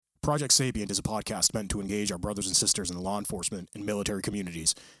Project Sapient is a podcast meant to engage our brothers and sisters in the law enforcement and military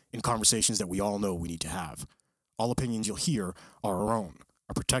communities in conversations that we all know we need to have. All opinions you'll hear are our own,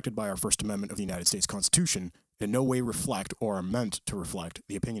 are protected by our First Amendment of the United States Constitution, and in no way reflect or are meant to reflect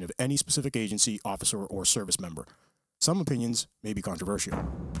the opinion of any specific agency, officer, or service member. Some opinions may be controversial.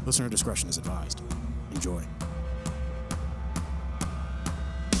 Listener discretion is advised. Enjoy.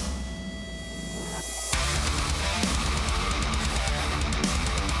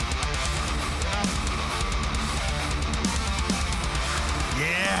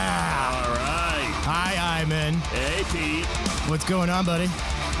 Yeah! All right. Hi, Iman. Hey, Pete. What's going on, buddy?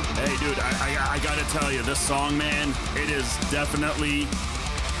 Hey, dude, I gotta tell you, this song, man, it is definitely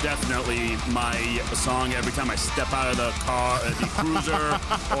my song every time I step out of the car, the cruiser,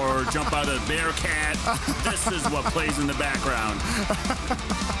 or jump out of the Bearcat. This is what plays in the background.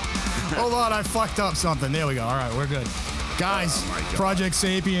 Hold on, I fucked up something. There we go. All right, we're good. Guys, Project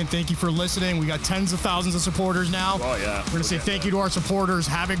Sapient, thank you for listening. We got tens of thousands of supporters now. Oh, yeah. We're going to say thank you to our supporters,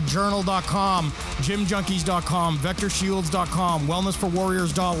 HavocJournal.com, GymJunkies.com, VectorShields.com,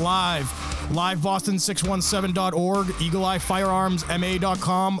 WellnessForWarriors.live, LiveBoston617.org,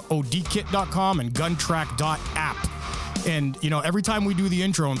 EagleEyeFirearmsMA.com, ODKit.com, and GunTrack.app. And, you know, every time we do the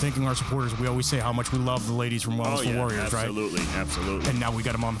intro and thanking our supporters, we always say how much we love the ladies from Wellness for Warriors, absolutely, right? Absolutely. And now we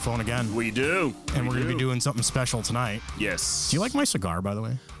got them on the phone again. We do. And we're going to be doing something special tonight. Yes. Do you like my cigar, by the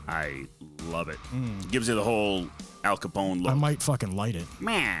way? I love it. Gives you the whole Al Capone look. I might fucking light it.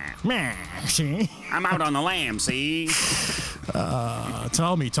 Meh. See? I'm out on the lam, see?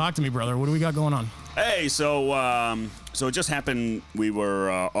 Talk to me, brother. What do we got going on? Hey, so it just happened. We were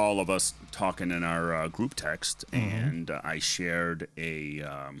all of us talking in our group text, and I shared a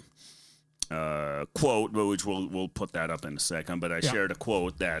quote, which we'll put that up in a second. But I shared a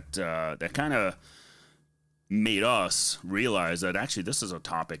quote that that kind of made us realize that actually this is a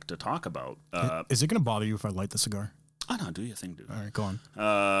topic to talk about. Is it going to bother you if I light the cigar? Oh no, do your thing, dude. All right, go on.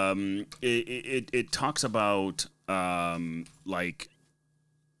 It talks about like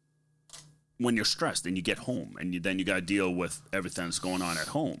when you're stressed and you get home and then you got to deal with everything that's going on at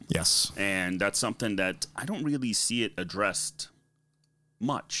home. Yes. And that's something that I don't really see it addressed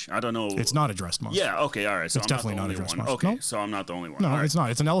much. I don't know. It's not addressed much. Yeah, okay, all right. So it's I'm definitely not not the addressed only one. much. Okay, No. so I'm not the only one. No, All right. it's not.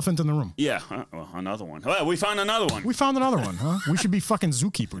 It's an elephant in the room. Yeah, well, another one. Well, we found another one. We found another one, huh? We should be fucking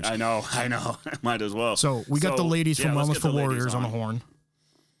zookeepers. I know. Might as well. So we got the ladies from let's Wellness get for the ladies Warriors on the horn.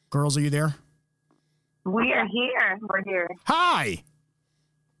 Girls, are you there? We are here. We're here. Hi.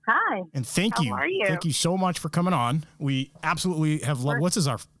 Hi. And thank How you. are you? Thank you so much for coming on. We absolutely have loved. What's this,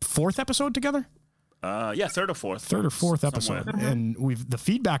 our fourth episode together? Yeah, third or fourth episode. And the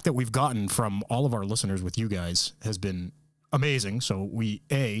feedback that we've gotten from all of our listeners with you guys has been amazing. So we,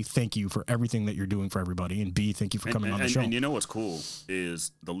 A, thank you for everything that you're doing for everybody, and B, thank you for coming on the show. And you know what's cool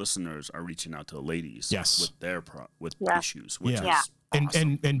is the listeners are reaching out to the ladies with their issues, which is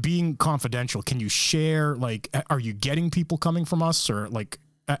awesome. And being confidential, can you share, like, are you getting people coming from us, or like,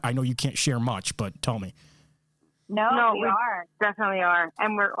 I know you can't share much, but tell me. No, we are. Definitely are.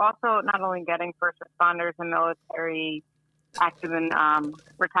 And we're also not only getting first responders and military active and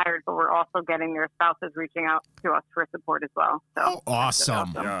retired, but we're also getting their spouses reaching out to us for support as well. So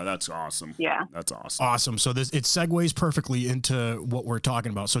awesome. Yeah, that's awesome. Yeah. That's awesome. Awesome. So it segues perfectly into what we're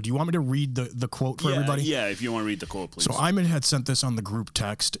talking about. So do you want me to read the quote for everybody? Yeah, if you want to read the quote, please. So Iman had sent this on the group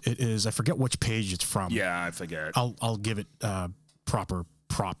text. It is, I forget which page it's from. Yeah, I forget. I'll give it proper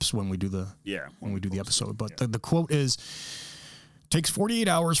props when we do the episode. But the quote is, takes 48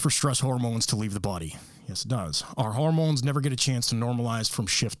 hours for stress hormones to leave the body. Yes, it does. Our hormones never get a chance to normalize from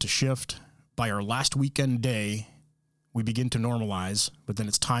shift to shift. By our last weekend day, we begin to normalize, but then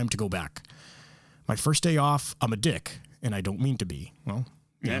it's time to go back. My first day off, I'm a dick, and I don't mean to be. Well,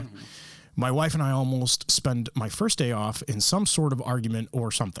 yeah. My wife and I almost spend my first day off in some sort of argument or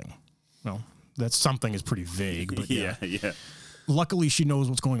something. Well, that something is pretty vague, but yeah. Luckily, she knows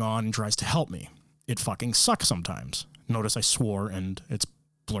what's going on and tries to help me. It fucking sucks sometimes. Notice I swore and it's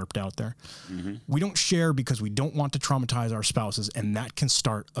blurped out there. We don't share because we don't want to traumatize our spouses, and that can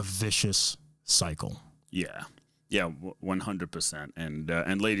start a vicious cycle. Yeah. Yeah, 100%.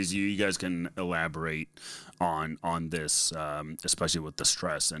 And ladies, you guys can elaborate on this, especially with the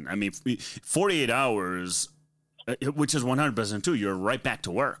stress. And I mean, 48 hours, which is 100% too, you're right back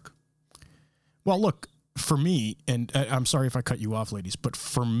to work. Well, look, for me, and I'm sorry if I cut you off, ladies, but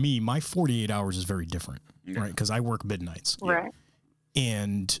for me, my 48 hours is very different, right? Because I work midnights. Right.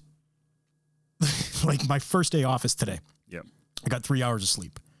 And like my first day off is today. Yeah. I got 3 hours of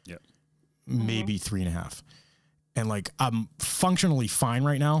sleep. Yeah. Maybe 3.5. And like, I'm functionally fine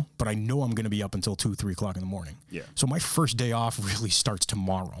right now, but I know I'm going to be up until 2, 3 o'clock in the morning. Yeah. So my first day off really starts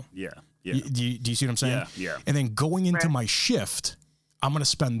tomorrow. Yeah. Yeah. Do you see what I'm saying? Yeah. Yeah. And then going into my shift, I'm going to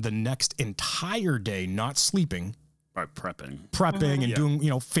spend the next entire day not sleeping. By prepping and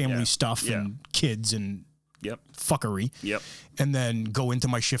doing, family stuff and kids and fuckery. Yep. And then go into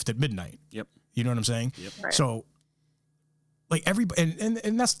my shift at midnight. Yep. You know what I'm saying? Yep. Right. So like everybody,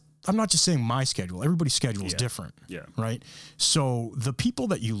 and that's, I'm not just saying my schedule. Everybody's schedule is different. Yeah. Right. So the people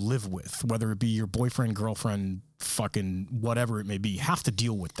that you live with, whether it be your boyfriend, girlfriend, fucking whatever it may be, have to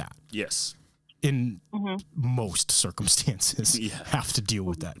deal with that. Yes. In most circumstances, have to deal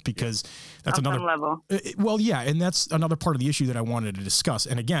with that because that's on another some level. And that's another part of the issue that I wanted to discuss.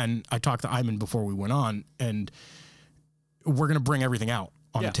 And again, I talked to Iman before we went on, and we're going to bring everything out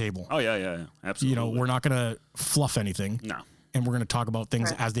on the table. Oh yeah, absolutely. We're not going to fluff anything. No. And we're going to talk about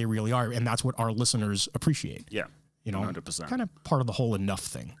things as they really are, and that's what our listeners appreciate. Yeah. 100%. Kind of part of the whole enough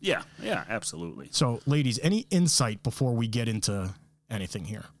thing. Yeah, absolutely. So, ladies, any insight before we get into anything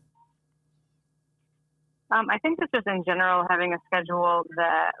here? I think it's just in general having a schedule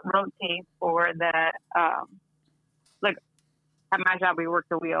that rotates or that, like at my job, we work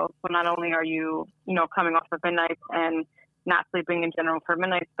the wheel. So not only are you, coming off of midnight and not sleeping in general for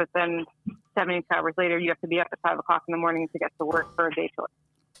midnight, but then 72 hours later, you have to be up at 5 o'clock in the morning to get to work for a day shift.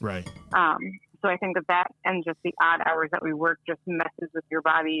 Right. So I think that and just the odd hours that we work just messes with your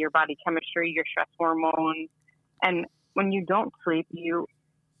body chemistry, your stress hormones. And when you don't sleep,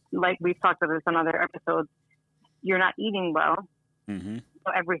 like we've talked about this on other episodes, you're not eating well,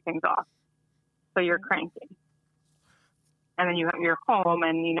 so everything's off. So you're cranky. And then you're home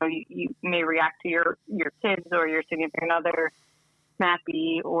and, you may react to your kids or your significant other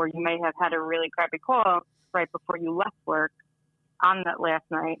snappy, or you may have had a really crappy call right before you left work on that last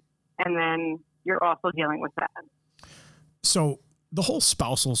night. And then you're also dealing with that. So the whole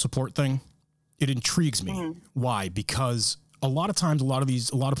spousal support thing, it intrigues me. Why? Because a lot of times, a lot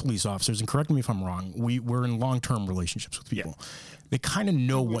of police officers, and correct me if I'm wrong, we're in long-term relationships with people. Yeah. They kind of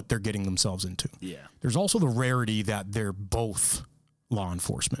know what they're getting themselves into. Yeah. There's also the rarity that they're both law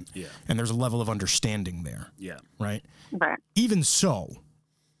enforcement. Yeah. And there's a level of understanding there. Yeah. Right? Right. Even so,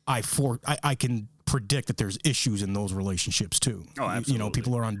 I can predict that there's issues in those relationships too. Oh, absolutely.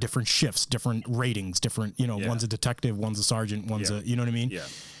 People are on different shifts, different ratings, different, one's a detective, one's a sergeant, one's a, you know what I mean?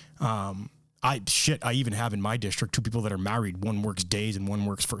 Yeah. I even have in my district 2 people that are married. One works days and one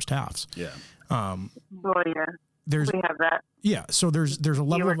works first halves. Yeah. We have that. Yeah. So there's a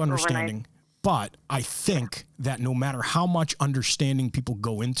level of understanding, overnight. But I think that no matter how much understanding people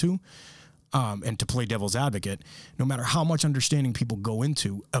go into, and to play devil's advocate, no matter how much understanding people go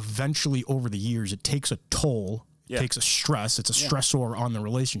into, eventually over the years, it takes a toll, takes a stress. It's a stressor on the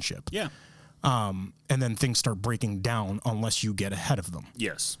relationship. Yeah. And then things start breaking down unless you get ahead of them.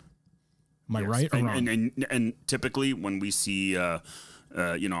 Yes. Am I right or wrong? And typically when we see,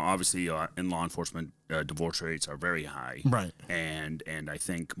 obviously in law enforcement, divorce rates are very high. Right. And I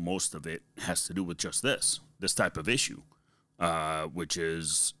think most of it has to do with just this type of issue, which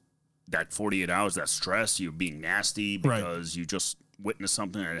is that 48 hours, that stress, you being nasty because you just witnessed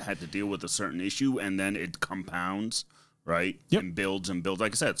something and had to deal with a certain issue, and then it compounds, right? Yep. And builds and builds.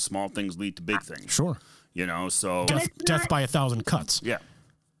 Like I said, small things lead to big things. Sure. So death by 1,000 cuts. Yeah.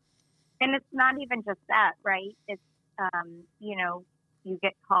 And it's not even just that, right? It's, you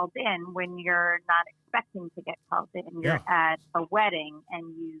get called in when you're not expecting to get called in. You're at a wedding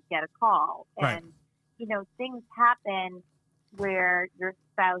and you get a call. And, things happen where your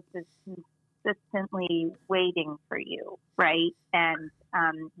spouse is consistently waiting for you, right? And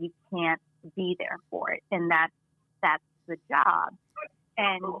you can't be there for it. And that's the job.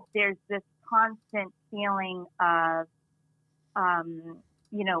 And there's this constant feeling of,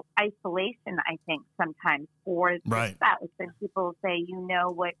 isolation, I think, sometimes for the spouse. And people say,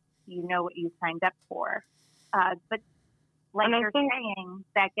 what you signed up for. But like you're saying,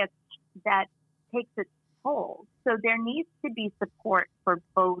 that takes its toll. So there needs to be support for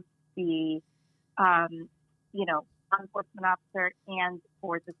both the, law enforcement officer and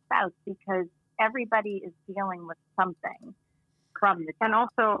for the spouse, because everybody is dealing with something from the job. And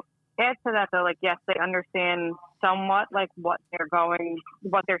also, add to that though, yes, they understand somewhat what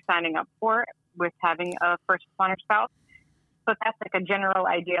they're signing up for with having a first responder spouse. But that's a general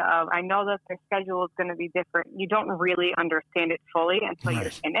idea of, I know that their schedule is going to be different. You don't really understand it fully until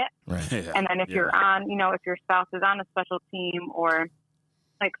you're in it. Right. Yeah. And then if you're on, if your spouse is on a special team, or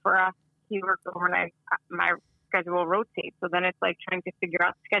for us, he works overnight, my schedule rotates. So then it's trying to figure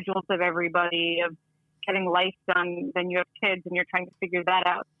out schedules of everybody, of getting life done. Then you have kids and you're trying to figure that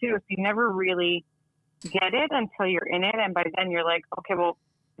out too. So you never really get it until you're in it, and by then you're like, okay, well,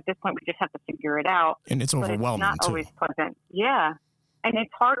 at this point we just have to figure it out. And it's overwhelming, it's not always pleasant. Yeah, and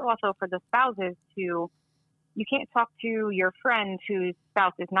it's hard also for the spouses to. You can't talk to your friend whose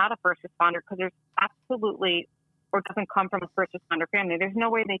spouse is not a first responder because there's absolutely, or doesn't come from a first responder family. There's no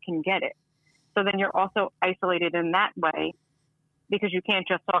way they can get it. So then you're also isolated in that way because you can't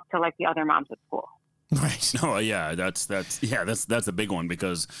just talk to like the other moms at school. Right. No, yeah, that's a big one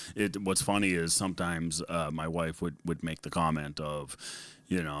because what's funny is sometimes my wife would make the comment of,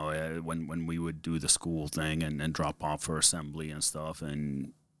 you know, when we would do the school thing and drop off for assembly and stuff,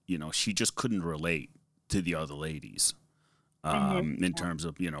 and you know, she just couldn't relate to the other ladies in terms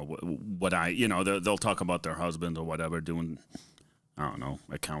of, you know, what they'll talk about their husbands or whatever doing, I don't know,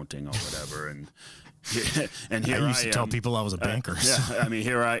 accounting or whatever, and here I used to tell people I was a banker. I mean,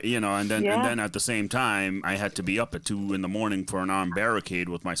 here and then at the same time, I had to be up at 2 a.m. for an armed barricade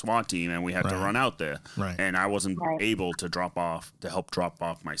with my SWAT team, and we had to run out there, and I wasn't able to help drop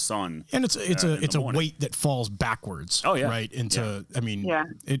off my son. And it's a weight that falls backwards. Oh yeah, right into. I mean,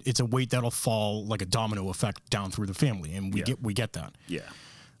 it's a weight that'll fall like a domino effect down through the family, and we get that. Yeah.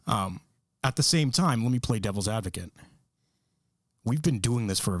 At the same time, let me play devil's advocate. We've been doing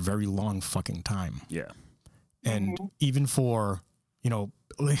this for a very long fucking time. Yeah. And even for, you know,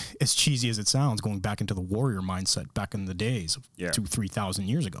 as cheesy as it sounds, going back into the warrior mindset back in the days of 2,000-3,000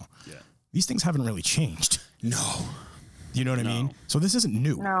 years ago, these things haven't really changed. No. You know what I mean? So this isn't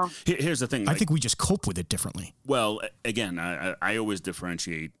new. No. Here's the thing. I think we just cope with it differently. Well, again, I always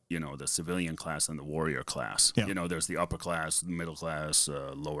differentiate, you know, the civilian class and the warrior class. Yeah. You know, there's the upper class, the middle class,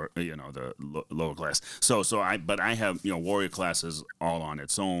 lower, you know, the lower class. But I have, you know, warrior classes all on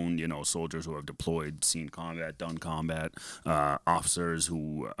its own, you know, soldiers who have deployed, seen combat, done combat, officers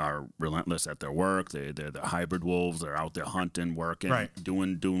who are relentless at their work. They're the hybrid wolves. They're out there hunting, working,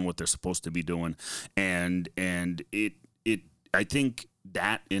 doing what they're supposed to be doing. And I think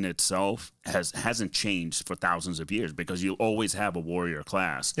that in itself hasn't changed for thousands of years because you'll always have a warrior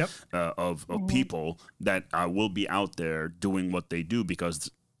class of people that will be out there doing what they do because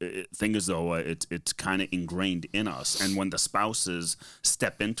thing is though it's kind of ingrained in us, and when the spouses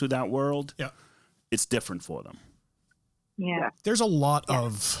step into that world, it's different for them. Yeah, there's a lot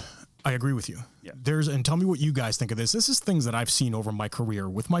of. I agree with you. Yeah. And tell me what you guys think of this. This is things that I've seen over my career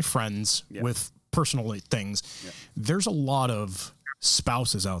with my friends, with personal things. Yeah. There's a lot of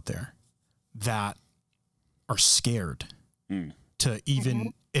spouses out there that are scared to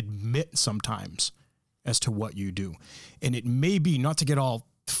even admit sometimes as to what you do. And it may be, not to get all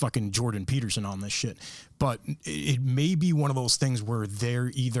fucking Jordan Peterson on this shit, but it may be one of those things where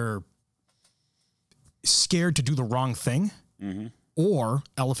they're either scared to do the wrong thing or,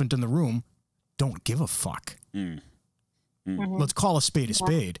 elephant in the room, don't give a fuck. Let's call a spade a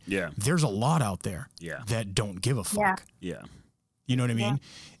spade. Yeah. There's a lot out there that don't give a fuck. Yeah. You know what I mean?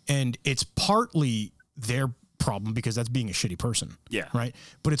 And it's partly their problem because that's being a shitty person. Yeah. Right?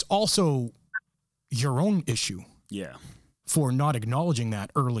 But it's also your own issue. Yeah. For not acknowledging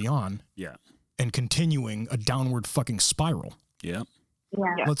that early on. Yeah. And continuing a downward fucking spiral. Yeah.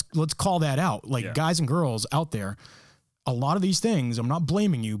 Yeah. Let's call that out. Like guys and girls out there, a lot of these things, I'm not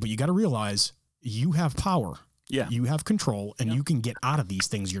blaming you, but you got to realize you have power. Yeah. You have control, and you can get out of these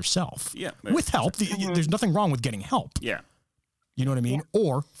things yourself. Yeah. With help. There's nothing wrong with getting help. Yeah. You know what I mean? Yeah.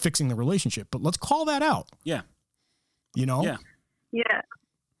 Or fixing the relationship. But let's call that out. Yeah. You know? Yeah. Yeah.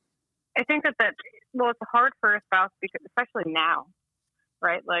 I think that it's hard for a spouse, because especially now,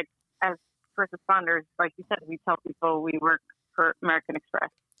 right? Like, as first responders, like you said, we tell people we work for American Express.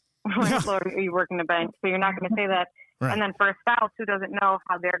 Lord, you work in the bank, so you're not going to say that. Right. And then for a spouse who doesn't know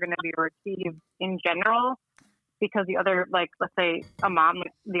how they're going to be received in general, because the other, like, let's say a mom,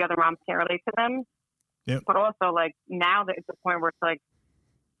 the other moms can't relate to them. Yep. But also, like, now that it's a point where it's like,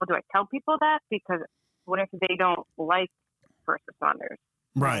 well, do I tell people that? Because what if they don't like first responders?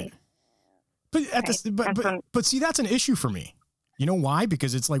 Right. But but see, that's an issue for me. You know why?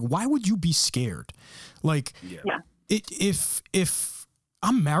 Because it's like, why would you be scared? Like, if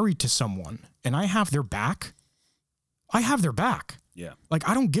I'm married to someone and I have their back, I have their back. Yeah. Like,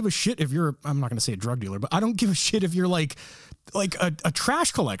 I don't give a shit if you're, I'm not going to say a drug dealer, but I don't give a shit if you're like a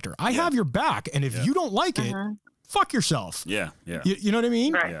trash collector. I have your back. And if you don't like it, fuck yourself. Yeah. Yeah. You know what I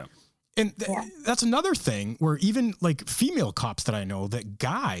mean? Right. Yeah. And that's another thing where even like female cops that I know, that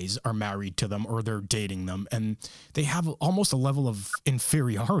guys are married to them or they're dating them, and they have almost a level of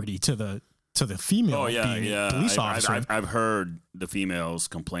inferiority to the female being a police officer. I've heard the females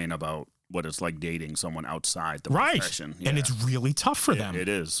complain about what it's like dating someone outside the right. profession. And it's really tough for them. It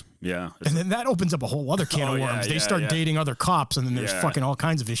is. Yeah. And then that opens up a whole other can of worms. They start dating other cops, and then there's fucking all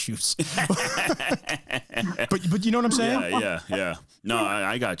kinds of issues. but you know what I'm saying? Yeah. No,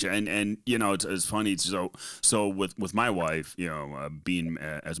 I got you. And you know, it's funny. So with my wife, you know, being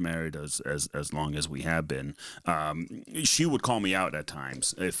as married as long as we have been, she would call me out at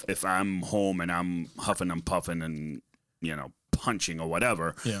times if I'm home and I'm huffing and puffing and, you know, punching or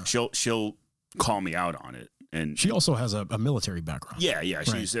whatever. Yeah. She'll call me out on it. And she also has a military background. Yeah. Right.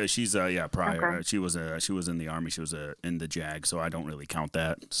 She's prior. Okay. She was in the Army. She was in the JAG, so I don't really count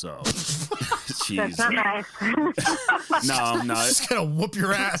that. So she's that's not nice. No. She's gonna whoop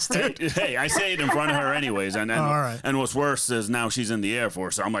your ass, dude. Hey, I say it in front of her anyways, and all right. And what's worse is now she's in the Air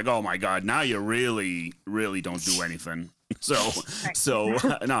Force. So I'm like, oh my God, now you really don't do anything. So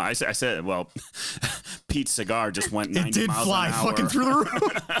no, I said, well, Pete's cigar just went 90 miles an hour. It did fly fucking through the roof.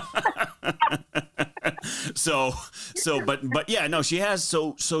 But yeah, no, she has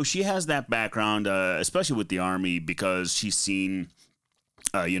she has that background, especially with the Army, because she's seen,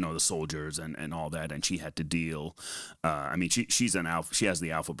 you know, the soldiers and all that, and she had to deal. I mean, she's an alpha. She has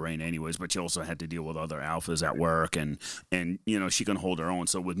the alpha brain, anyways, but she also had to deal with other alphas at work, and you know, she can hold her own.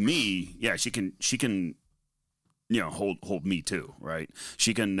 So with me, yeah, she can. You know, hold me too, right?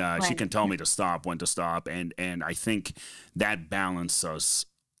 She can tell me to stop, when to stop, and I think that balances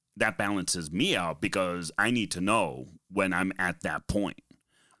me out, because I need to know when I'm at that point.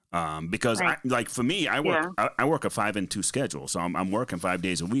 Because right. For me, I work a 5-2 schedule, so I'm working 5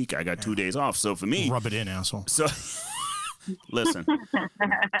 days a week. I got 2 days off, so for me, rub it in, asshole. So. Listen,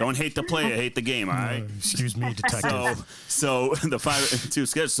 don't hate the player, hate the game, all right? Excuse me, detective. So the 5-2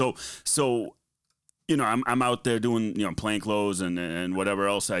 schedule. So. You know, I'm out there doing, you know, plain clothes and whatever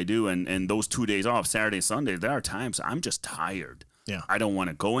else I do. And those 2 days off, Saturday, Sunday, there are times I'm just tired. Yeah. I don't want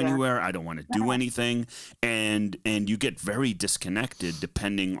to go anywhere. I don't want to do anything. And you get very disconnected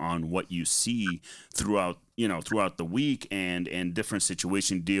depending on what you see throughout the week and different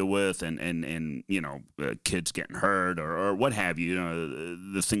situations you deal with and you know, kids getting hurt or what have you, you know,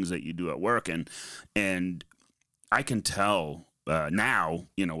 the things that you do at work. And I can tell now,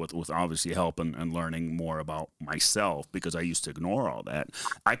 you know, with obviously help and learning more about myself, because I used to ignore all that,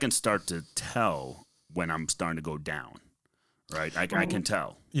 I can start to tell when I'm starting to go down, right? I can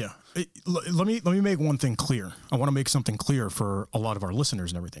tell. Yeah. Let me make one thing clear. I want to make something clear for a lot of our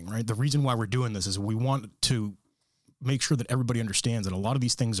listeners and everything, right? The reason why we're doing this is we want to make sure that everybody understands that a lot of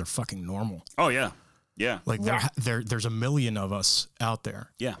these things are fucking normal. Oh, yeah. Yeah. There's a million of us out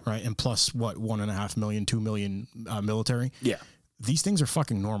there. Yeah. Right. And plus what, 1.5 million, 2 million military. Yeah. These things are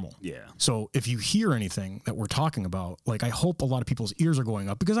fucking normal. Yeah. So if you hear anything that we're talking about, I hope a lot of people's ears are going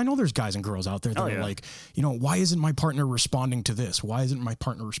up, because I know there's guys and girls out there that are like, you know, why isn't my partner responding to this? Why isn't my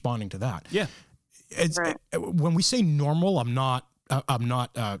partner responding to that? Yeah. When we say normal, I'm not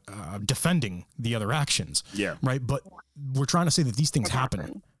defending the other actions. Yeah. Right. But we're trying to say that these things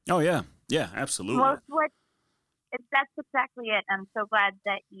happen. Oh yeah. Yeah, absolutely. Well, that's exactly it. I'm so glad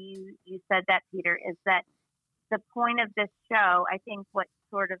that you said that, Peter, is that the point of this show, I think what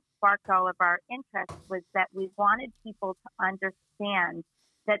sort of sparked all of our interest was that we wanted people to understand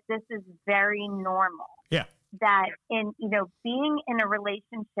that this is very normal. Yeah. That in, you know, being in a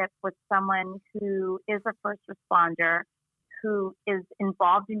relationship with someone who is a first responder, who is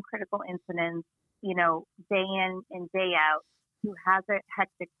involved in critical incidents, you know, day in and day out, who has a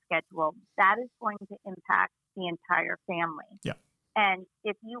hectic schedule, that is going to impact the entire family. Yeah. And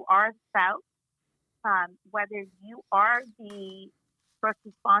if you are a spouse, whether you are the first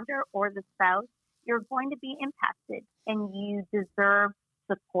responder or the spouse, you're going to be impacted, and you deserve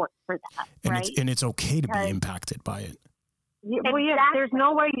support for that, right? It's okay to be impacted by it. Well, yeah, there's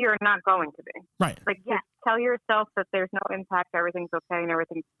no way you're not going to be. Right. Just tell yourself that there's no impact, everything's okay, and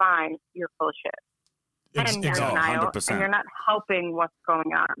everything's fine. You're full of shit. And you're in denial, 100%. And you're not helping what's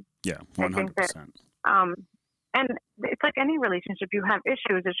going on. Yeah, 100%. And it's like any relationship, you have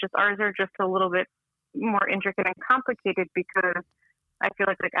issues. It's just ours are just a little bit more intricate and complicated, because I feel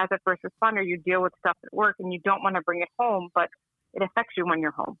like as a first responder, you deal with stuff at work and you don't want to bring it home, but it affects you when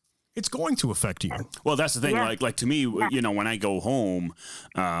you're home. It's going to affect you. Well, that's the thing. Yeah. Like to me, you know, when I go home,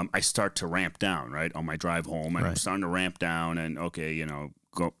 I start to ramp down, right, on my drive home, and I'm starting to ramp down, and okay, you know,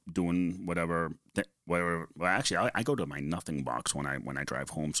 go doing whatever. Well, actually, I go to my nothing box when I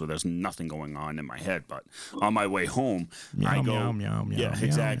drive home, so there's nothing going on in my head. But on my way home, I go, meow, yeah,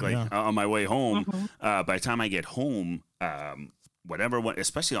 exactly. Yeah. On my way home, by the time I get home, whatever,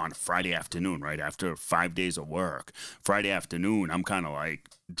 especially on Friday afternoon, right after 5 days of work, Friday afternoon, I'm kind of like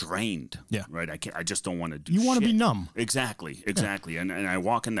drained. Yeah. Right. I just don't want to do. You want to be numb. Exactly. Yeah. And I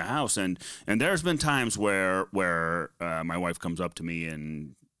walk in the house, and there's been times where my wife comes up to me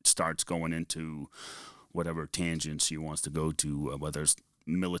and starts going into whatever tangent she wants to go to, whether it's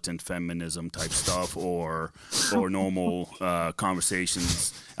militant feminism type stuff or normal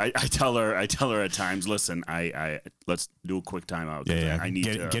conversations. I tell her at times, listen, I let's do a quick timeout. Yeah. I need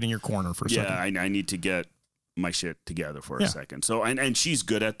to get in your corner for a second. Yeah, I need to get my shit together for a second. So and she's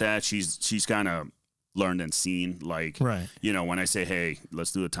good at that. She's kind of learned and seen, like, right. You know, when I say, hey,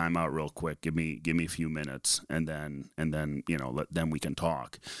 let's do a timeout real quick, give me a few minutes, and then you know, then we can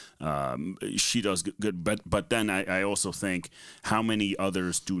talk. She does good, but then I also think, how many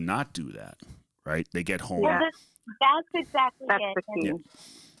others do not do that, right? They get home. Well, that's exactly that's it. The key.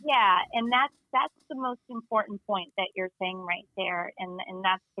 And that's the most important point that you're saying right there, and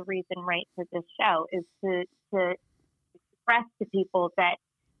that's the reason, right, for this show is to express to people that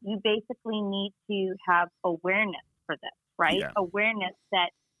you basically need to have awareness for this, right? Yeah. Awareness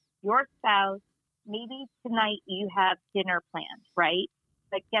that your spouse, maybe tonight you have dinner planned, right?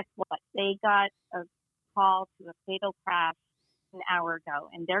 But guess what? They got a call to a fatal crash an hour ago,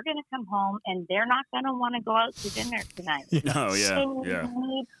 and they're going to come home and they're not going to want to go out to dinner tonight. Oh, yeah.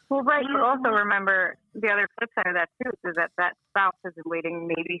 Well, right. But also remember the other flip side of that too is that spouse is waiting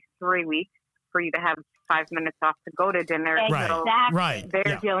maybe 3 weeks for you to have 5 minutes off to go to dinner. Right. So Right.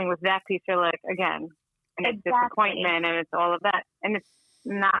 they're dealing with that piece. They're like, again, and it's disappointment and it's all of that. And it's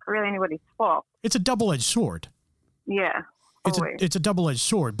not really anybody's fault. It's a double-edged sword. Yeah. It's a double-edged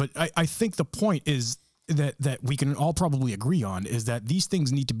sword. But I think the point is that we can all probably agree on is that these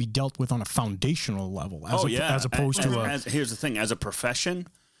things need to be dealt with on a foundational level as opposed to here's the thing, as a profession,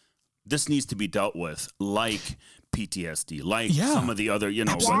 this needs to be dealt with like PTSD, like some of the other, you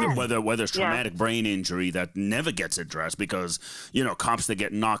know, whether it's traumatic brain injury that never gets addressed because, you know, cops that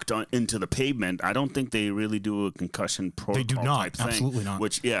get knocked into the pavement, I don't think they really do a concussion protocol. They do not, type thing, absolutely not.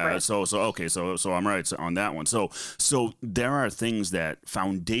 Which, so I'm right on that one. So there are things that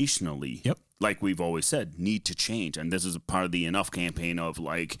foundationally, like we've always said, need to change, and this is a part of the Enough campaign of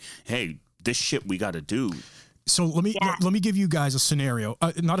like, hey, this shit we got to do. So let me give you guys a scenario.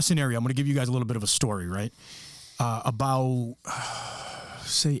 Not a scenario. I'm going to give you guys a little bit of a story, right? About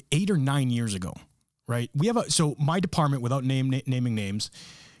say 8 or 9 years ago, right? We have so my department, without naming names,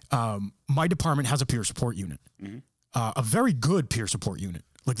 my department has a peer support unit, a very good peer support unit.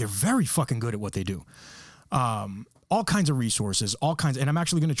 Like they're very fucking good at what they do. All kinds of resources, and I'm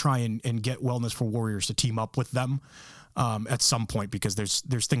actually going to try and get Wellness for Warriors to team up with them at some point because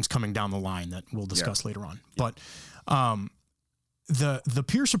there's things coming down the line that we'll discuss later on. But the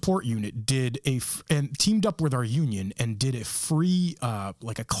peer support unit did and teamed up with our union and did a free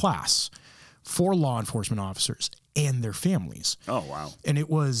like a class for law enforcement officers and their families. Oh wow. And it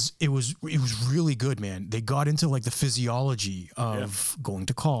was really good, man. They got into like the physiology of going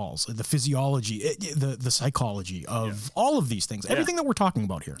to calls, the physiology, the psychology of all of these things, everything that we're talking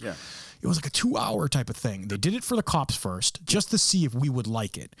about here. Yeah. It was like a 2-hour type of thing. They did it for the cops first, just to see if we would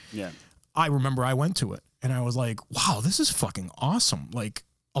like it. Yeah. I remember I went to it and I was like, wow, this is fucking awesome. Like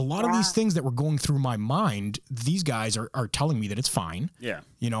a lot of these things that were going through my mind, these guys are telling me that it's fine. Yeah.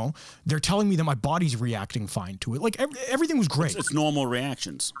 You know, they're telling me that my body's reacting fine to it. Like everything was great. It's normal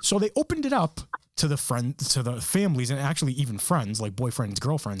reactions. So they opened it up to the families, and actually even friends, like boyfriends,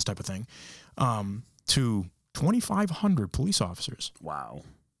 girlfriends type of thing, to 2,500 police officers. Wow.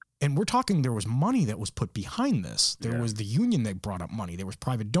 And we're talking, there was money that was put behind this. There was the union that brought up money. There was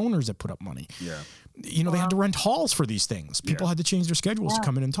private donors that put up money. Yeah. You know, they had to rent halls for these things. People had to change their schedules to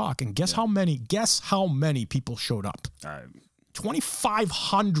come in and talk. And guess how many people showed up?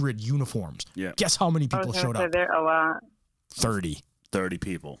 2,500 uniforms. Yeah. Guess how many people showed up? There a lot. 30. 30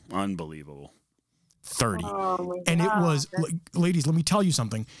 people. Unbelievable. 30. And it was, ladies, let me tell you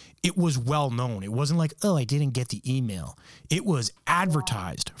something. It was well known. It wasn't like, oh, I didn't get the email. It was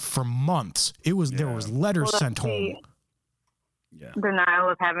advertised for months. It was, there was letters sent home.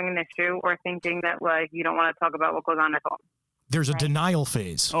 Denial of having an issue or thinking that like you don't want to talk about what goes on at home. There's a denial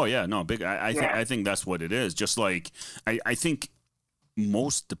phase. Oh yeah, no, big. I think that's what it is. Just like I think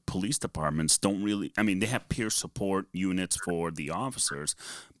most police departments don't really. I mean, they have peer support units for the officers,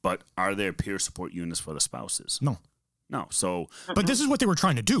 but are there peer support units for the spouses? No. So, but this is what they were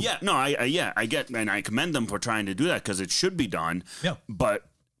trying to do. Yeah. No. I get, and I commend them for trying to do that because it should be done. Yeah. But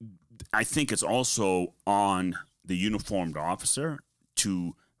I think it's also on the uniformed officer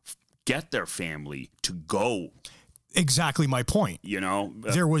to get their family to go. Exactly my point. You know,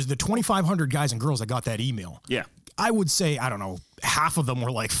 there was the 2,500 guys and girls that got that email. Yeah. I would say, I don't know, half of them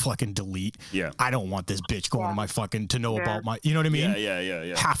were like, fucking delete. Yeah. I don't want this bitch going to my fucking, to know about my, you know what I mean?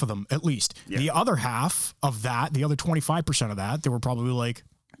 Yeah. Half of them, at least. Yeah. The other half of that, the other 25% of that, they were probably like,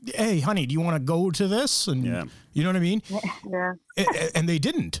 hey, honey, do you want to go to this? And you know what I mean? Yeah. And they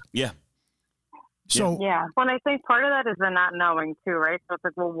didn't. Yeah. So well, I think part of that is the not knowing too, right? So it's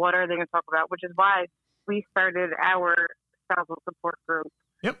like, well, what are they going to talk about? Which is why we started our spousal support group.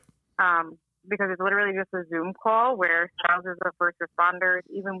 Yep. Because it's literally just a Zoom call where spouses of first responders,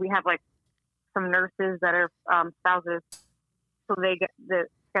 even we have like some nurses that are spouses, so they get the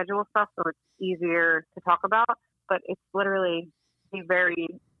schedule stuff, so it's easier to talk about. But it's literally a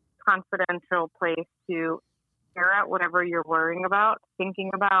very confidential place to air out whatever you're worrying about,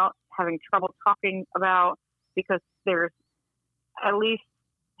 thinking about, having trouble talking about, because there's at least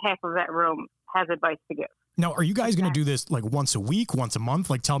half of that room has advice to give. Now, are you guys going to do this like once a week, once a month?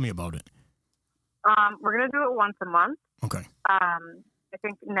 Like, tell me about it. We're going to do it once a month. Okay. I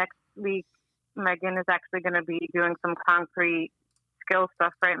think next week, Megan is actually going to be doing some concrete skill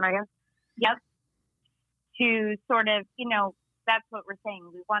stuff, right, Megan? Yep. To sort of, that's what we're saying.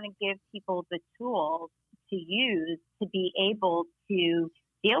 We want to give people the tools to use to be able to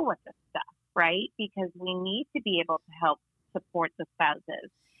deal with this stuff, right? Because we need to be able to help support the spouses,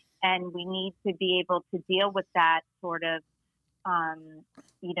 and we need to be able to deal with that sort of,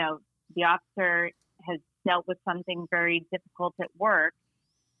 the officer has dealt with something very difficult at work.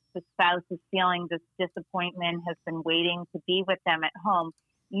 The spouse is feeling this disappointment, has been waiting to be with them at home.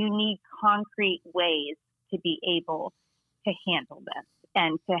 You need concrete ways to be able to handle this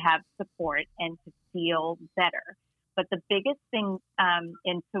and to have support and to feel better. But the biggest thing,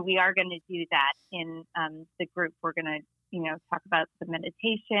 and so we are going to do that in the group. We're going to, talk about the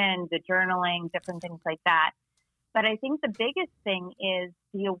meditation, the journaling, different things like that. But I think the biggest thing is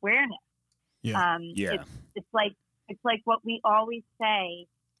the awareness. Yeah. It's like what we always say,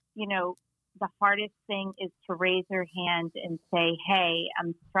 the hardest thing is to raise your hand and say, hey,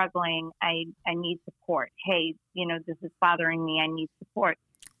 I'm struggling. I need support. Hey, this is bothering me. I need support.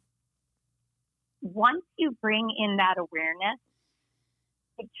 Once you bring in that awareness,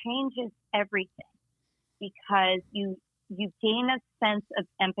 it changes everything, because you gain a sense of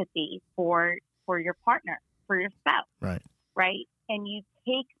empathy for your partner, for your spouse. Right. And you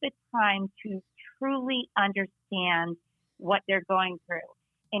take the time to truly understand what they're going through.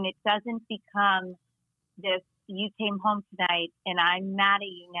 And it doesn't become this, you came home tonight and I'm mad at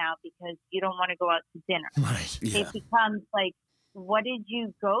you now because you don't want to go out to dinner. Right. Yeah. It becomes like, what did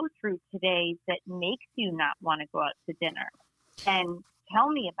you go through today that makes you not want to go out to dinner? And tell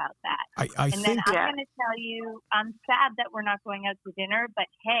me about that. Then I'm going to tell you, I'm sad that we're not going out to dinner, but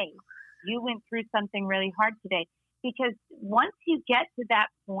hey, you went through something really hard today. Because once you get to that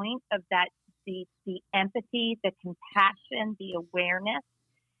point of that, the empathy, the compassion, the awareness,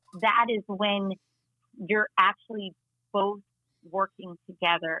 that is when you're actually both working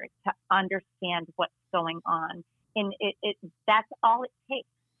together to understand what's going on. And that's all it takes.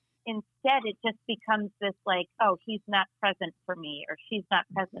 Instead, it just becomes this like, oh, he's not present for me, or she's not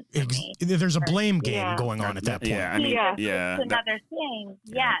present for me. There's a blame game going on at that point. Yeah, It's another thing.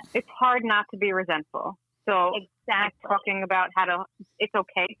 Yeah. It's hard not to be resentful. So talking about it's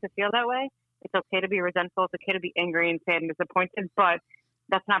okay to feel that way. It's okay to be resentful. It's okay to be angry and sad and disappointed, but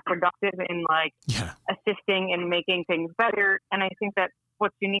that's not productive in assisting and making things better. And I think that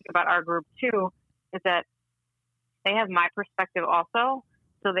what's unique about our group too is that they have my perspective also.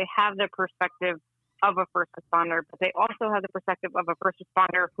 So they have the perspective of a first responder, but they also have the perspective of a first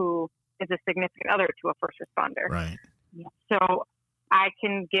responder who is a significant other to a first responder. Right. Yeah. So I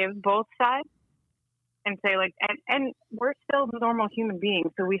can give both sides and say and we're still normal human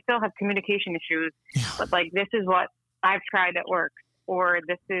beings, so we still have communication issues, but this is what I've tried at work, or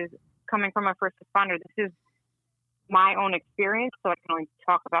this is coming from a first responder. This is my own experience, so I can only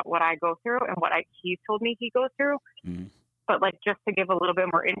talk about what I go through and what he told me he goes through. Mm-hmm. But just to give a little bit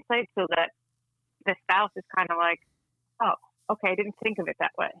more insight so that the spouse is kind of like, oh, okay, I didn't think of it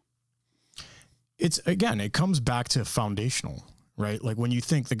that way. It comes back to foundational, right? Like when you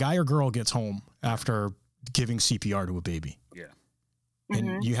think the guy or girl gets home after giving CPR to a baby. Yeah.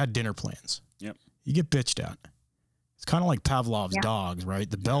 And you had dinner plans. Yep. You get bitched at. It's kind of like Pavlov's dogs, right?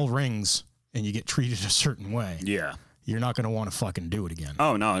 The bell rings and you get treated a certain way. Yeah. You're not going to want to fucking do it again.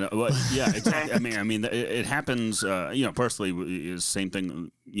 Oh, no. Well, yeah, exactly. I mean, it happens, personally, is same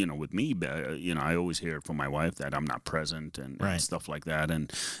thing, with me. I always hear from my wife that I'm not present and stuff like that.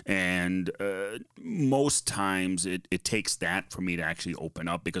 And most times it takes that for me to actually open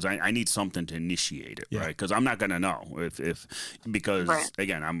up, because I need something to initiate it, right? Because I'm not going to know because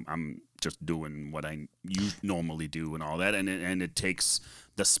again, I'm just doing what I normally do and all that. And it takes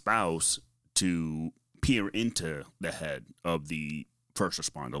the spouse to peer into the head of the first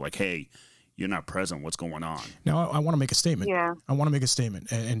responder. Like, hey, you're not present. What's going on? Now, I want to make a statement. Yeah. I want to make a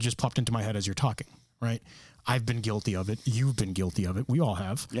statement, and just popped into my head as you're talking, right? I've been guilty of it. You've been guilty of it. We all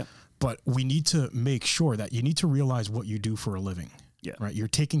have. Yeah. But we need to make sure that you need to realize what you do for a living. Yeah. Right? You're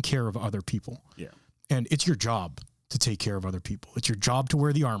taking care of other people. Yeah. And it's your job to take care of other people. It's your job to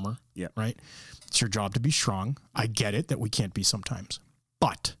wear the armor. Yeah. Right? It's your job to be strong. I get it that we can't be sometimes.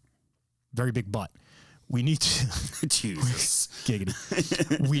 But, very big but, we need to... Jesus.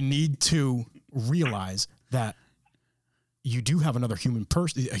 Giggity. We need to realize that you do have another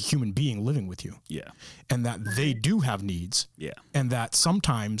a human being living with you. Yeah. And that they do have needs. Yeah. And that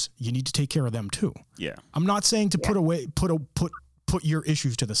sometimes you need to take care of them too. Yeah. I'm not saying to put your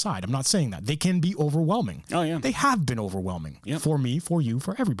issues to the side. I'm not saying that. They can be overwhelming. Oh, yeah. They have been overwhelming for me, for you,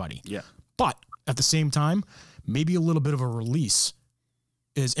 for everybody. Yeah. But at the same time, maybe a little bit of a release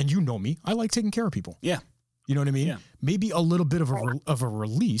is, and you know me, I like taking care of people. Yeah. You know what I mean? Yeah. Maybe a little bit of a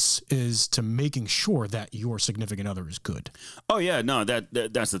release is to making sure that your significant other is good. Oh yeah, no,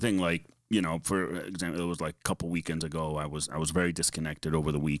 that's the thing. Like, you know, for example, it was like a couple weekends ago. I was very disconnected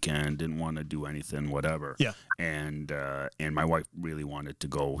over the weekend. Didn't want to do anything, whatever. Yeah. And my wife really wanted to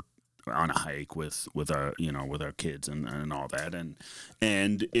go on a hike with our kids and all that,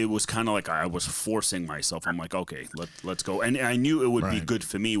 and it was kind of like I was forcing myself. I'm like, okay, let's go. And I knew it would be good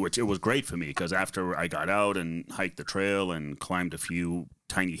for me, which it was great for me, because after I got out and hiked the trail and climbed a few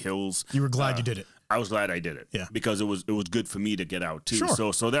tiny hills, you were glad you did it. I was glad I did it. Yeah. Because it was good for me to get out too.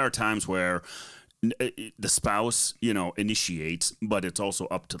 Sure. So there are times where the spouse, initiates, but it's also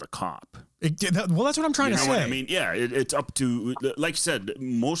up to the cop. Well, that's what I'm trying to say. What I mean? Yeah, it's up to, like you said,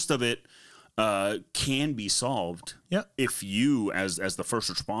 most of it can be solved if you, as the first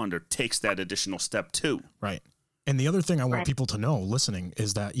responder, takes that additional step too. Right. And the other thing I want people to know listening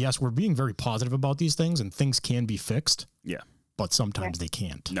is that, yes, we're being very positive about these things, and things can be fixed. Yeah. But sometimes they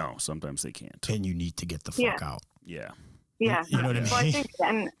can't. No, sometimes they can't. And you need to get the fuck out. Yeah. Yeah. You know what I mean? Well, I think,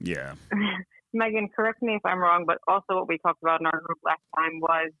 and yeah. Megan, correct me if I'm wrong, but also what we talked about in our group last time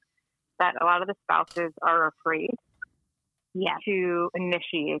was that a lot of the spouses are afraid to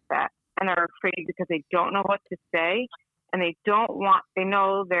initiate that, and are afraid because they don't know what to say, and they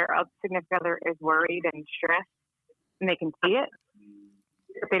know their significant other is worried and stressed, and they can see it,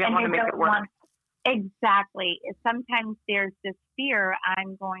 but they don't want to make it work. Exactly. Sometimes there's this fear,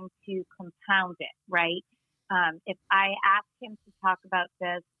 I'm going to compound it, right? If I ask him to talk about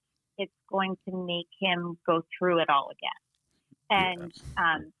this, it's going to make him go through it all again.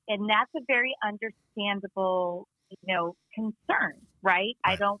 And that's a very understandable, concern, right?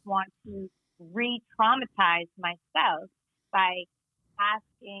 I don't want to re-traumatize my spouse by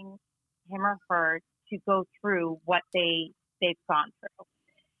asking him or her to go through what they've gone through.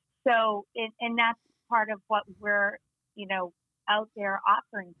 So, and that's part of what we're, out there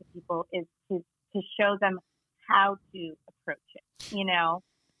offering to people, is to show them how to approach it,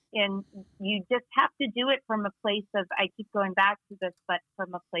 and you just have to do it from a place of, I keep going back to this, but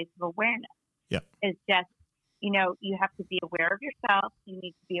from a place of awareness. Yeah. It's just, you have to be aware of yourself. You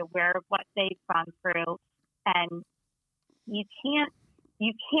need to be aware of what they've gone through, and you can't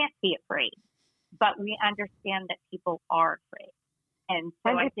be afraid, but we understand that people are afraid. And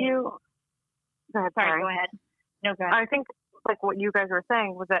so go ahead. No, go ahead. I think like what you guys were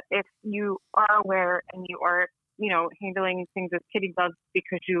saying was that if you are aware and you are, handling things with kitty gloves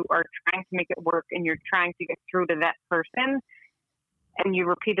because you are trying to make it work and you're trying to get through to that person, and you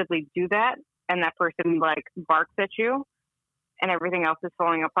repeatedly do that, and that person like barks at you and everything else is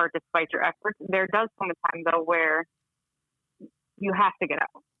falling apart despite your efforts, there does come a time though where you have to get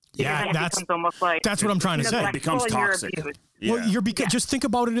out. Yeah, that's almost like, that's what I'm trying to say. It becomes toxic. Well, just think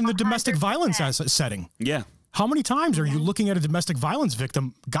about it in the domestic violence setting. Yeah. How many times are you looking at a domestic violence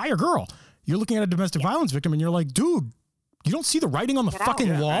victim, guy or girl? You're looking at a domestic violence victim and you're like, dude, you don't see the writing on the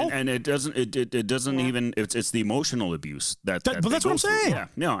fucking wall? And it doesn't even, it's the emotional abuse that but that's what I'm saying. Yeah,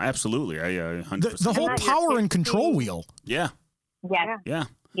 no, absolutely. I 100%. The whole power and control wheel. Yeah. Yes. Yeah.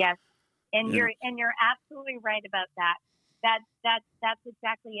 Yes. And you're absolutely right about that. That's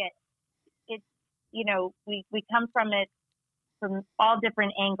exactly it. It's, we come from it from all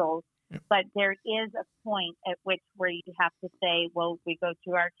different angles, but there is a point at which where you have to say, well, we go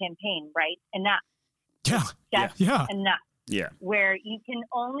through our campaign, right? Enough. Yeah. Enough. Yeah. Where you can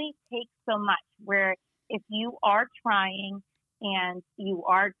only take so much, where if you are trying and you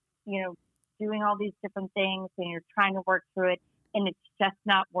are, doing all these different things and you're trying to work through it and it's just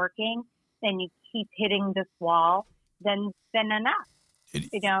not working, then you keep hitting this wall, then enough.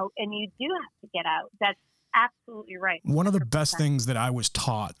 you know, and you do have to get out. That's absolutely right. One of the best things that I was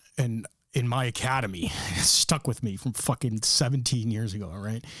taught and in my academy, it stuck with me from fucking 17 years ago,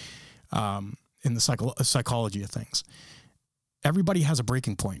 right? In the psychology of things. Everybody has a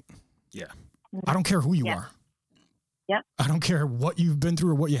breaking point. Yeah. I don't care who you are. Yep. I don't care what you've been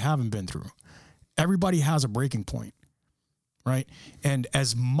through or what you haven't been through. Everybody has a breaking point, right? And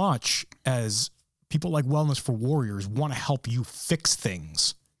as much as people like Wellness for Warriors want to help you fix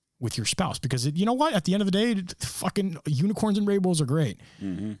things with your spouse, because you know what? At the end of the day, fucking unicorns and rainbows are great.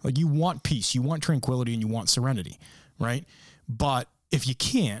 Mm-hmm. Like you want peace, you want tranquility, and you want serenity, right? But if you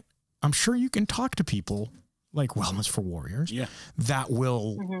can't, I'm sure you can talk to people like Wellness for Warriors that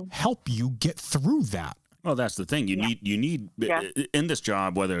will help you get through that. Well, that's the thing. You need in this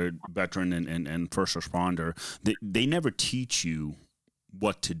job, whether veteran and first responder, they never teach you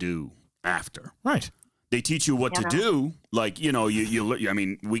what to do after. Right. They teach you what to do. Like, you know, I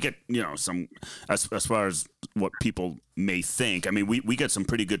mean, we get, you know, some, as far as what people may think. I mean, we get some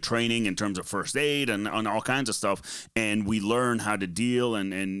pretty good training in terms of first aid and on all kinds of stuff. And we learn how to deal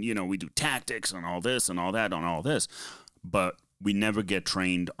and, you know, we do tactics and all this and all that on all this. But we never get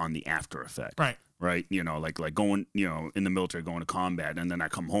trained on the after effect. Right. Right. You know, like going, you know, in the military, going to combat, and then I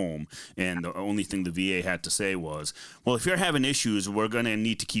come home and the only thing the VA had to say was, well, if you're having issues, we're going to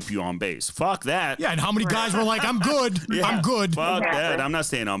need to keep you on base. Fuck that. Yeah. And how many guys were like, I'm good. I'm good. Fuck that. I'm not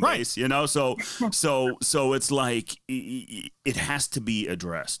staying on base, you know? So it's like, it has to be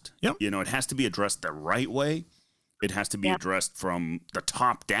addressed. Yep. You know, it has to be addressed the right way. It has to be addressed from the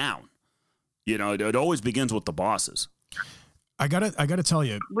top down. You know, it always begins with the bosses. I gotta tell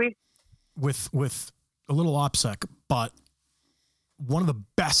you, with a little OPSEC, but one of the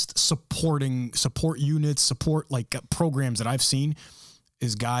best support units, like programs that I've seen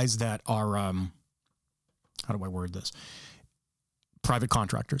is guys that are, how do I word this? Private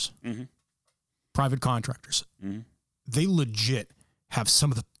contractors. Mm-hmm. Private contractors. Mm-hmm. They legit have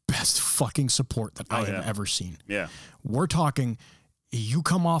some of the best fucking support that I have ever seen. Yeah. We're talking, you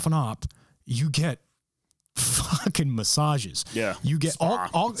come off an op, you get fucking massages. Yeah. You get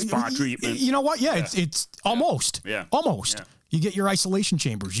all spa treatment. You know what? Yeah. It's almost. Yeah. Almost. Yeah. You get your isolation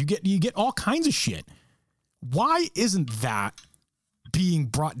chambers. You get all kinds of shit. Why isn't that being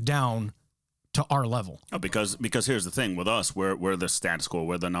brought down to our level? Oh, because here's the thing with us, we're the status quo,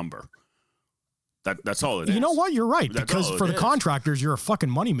 we're the number. That's all it is. You know what? You're right. That's because for the contractors, you're a fucking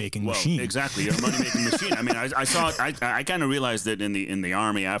money-making machine. Exactly. You're a money-making machine. I mean, I saw it. I kind of realized it in the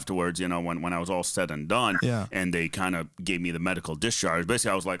Army afterwards, you know, when I was all said and done. Yeah. And they kind of gave me the medical discharge.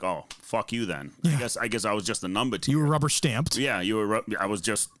 Basically, I was like, oh, fuck you then. Yeah. I guess I was just a number to you. You were rubber stamped. Yeah, I was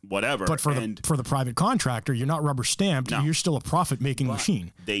just whatever. But for the private contractor, you're not rubber stamped. No. You're still a profit-making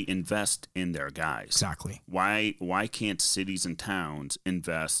machine. They invest in their guys. Exactly. Why can't cities and towns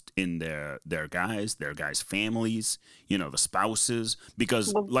invest in their guys, families, you know, the spouses,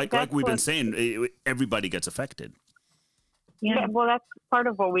 because like we've been saying, everybody gets affected. Yeah, well, that's part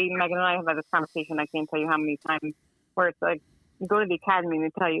of what Megan and I have had this conversation. I can't tell you how many times where it's like, you go to the academy and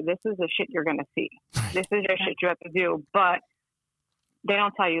they tell you, this is the shit you're going to see. This is your shit you have to do. But they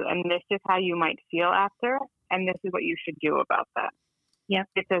don't tell you, and this is how you might feel after, and this is what you should do about that. Yeah.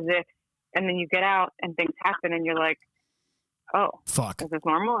 It's as if, and then you get out and things happen and you're like, oh, fuck, is this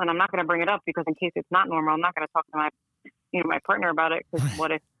normal? And I'm not going to bring it up because in case it's not normal, I'm not going to talk to my partner about it, because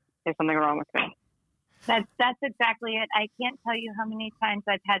what if there's something wrong with me? That's exactly it. I can't tell you how many times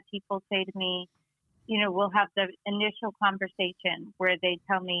I've had people say to me, you know, we'll have the initial conversation where they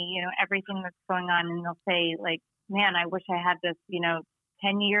tell me, you know, everything that's going on, and they'll say like, man, I wish I had this, you know,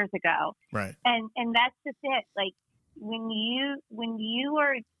 10 years ago. Right. And that's just it. Like when you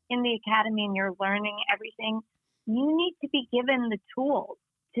are in the academy and you're learning everything, you need to be given the tools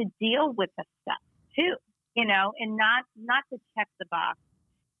to deal with the stuff too, you know, and not to check the box.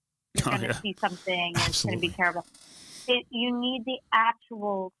 You're going to see something and it's going to be terrible. You need the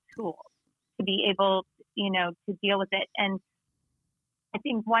actual tools to be able, you know, to deal with it. And I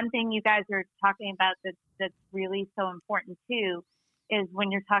think one thing you guys are talking about that's really so important too is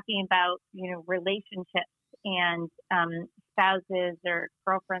when you're talking about, you know, relationships and spouses or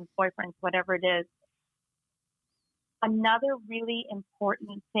girlfriends, boyfriends, whatever it is. Another really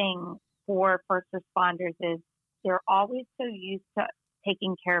important thing for first responders is they're always so used to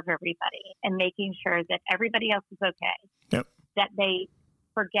taking care of everybody and making sure that everybody else is okay. Yep. That they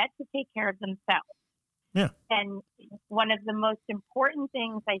forget to take care of themselves. Yeah. And one of the most important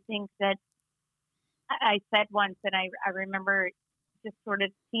things I think that I said once, and I remember just sort of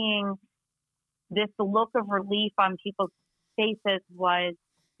seeing this look of relief on people's faces was,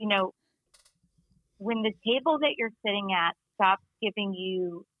 you know, when the table that you're sitting at stops giving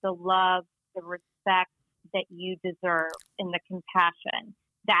you the love, the respect that you deserve, and the compassion,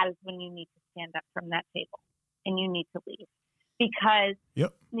 that is when you need to stand up from that table and you need to leave. Because,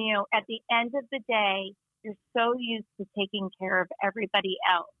 at the end of the day, you're so used to taking care of everybody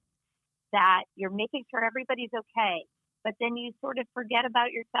else that you're making sure everybody's okay. But then you sort of forget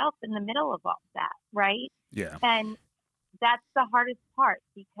about yourself in the middle of all that, right? Yeah. And that's the hardest part,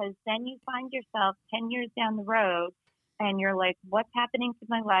 because then you find yourself 10 years down the road and you're like, what's happening to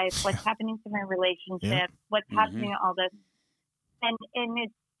my life? What's happening to my relationship? What's happening to all this? And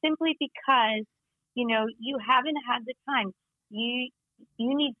it's simply because, you haven't had the time. You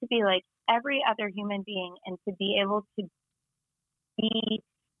need to be like every other human being, and to be able to be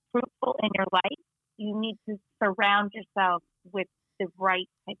fruitful in your life, you need to surround yourself with the right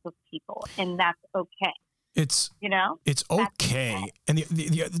type of people, and that's okay. It's okay. And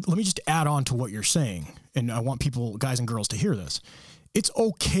let me just add on to what you're saying, and I want people, guys and girls, to hear this. It's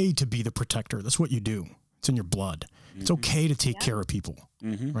okay to be the protector. That's what you do. It's in your blood. It's okay to take care of people,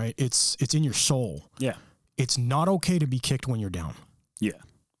 right? It's in your soul. Yeah. It's not okay to be kicked when you're down. Yeah.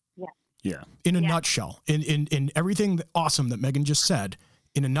 Yeah. Yeah. In a nutshell, in everything awesome that Megan just said,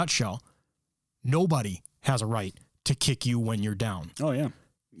 in a nutshell, nobody has a right to kick you when you're down. Oh yeah. 100%.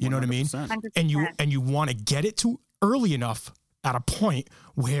 You know what I mean? 100%. And you want to get it to early enough at a point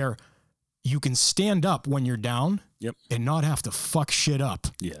where you can stand up when you're down and not have to fuck shit up.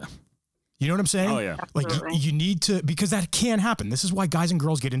 Yeah. You know what I'm saying? Oh, yeah. Like you need to, because that can happen. This is why guys and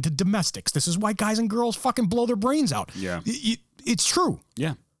girls get into domestics. This is why guys and girls fucking blow their brains out. Yeah. It's true.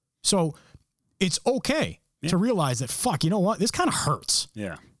 Yeah. So it's okay to realize that, fuck, you know what? This kind of hurts.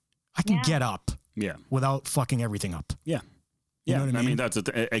 Yeah. I can get up without fucking everything up. Yeah. You know what I mean? That's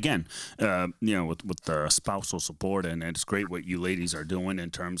again, with the spousal support, and it's great what you ladies are doing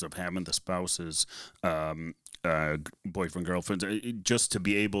in terms of having the spouses, boyfriend, girlfriends, just to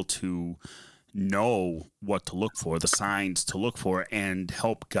be able to know what to look for, the signs to look for, and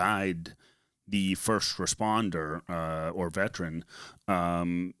help guide the first responder or veteran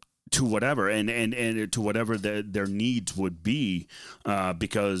to whatever and to whatever their needs would be,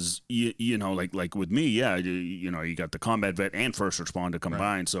 because like with me, you got the combat vet and first responder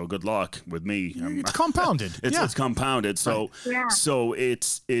combined. So good luck with me. It's compounded. It's compounded. So so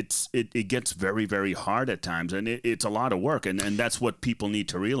it gets very, very hard at times, and it's a lot of work, and that's what people need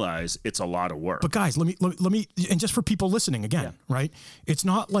to realize. It's a lot of work. But guys, let me, and just for people listening again, right? It's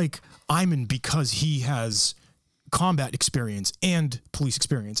not like I'm in because he has combat experience and police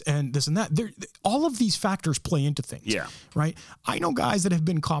experience and this and that. All of these factors play into things. Yeah. Right. I know guys that have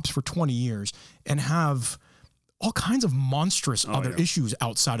been cops for 20 years and have all kinds of monstrous other issues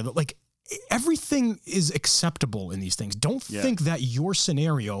outside of it. Like everything is acceptable in these things. Don't think that your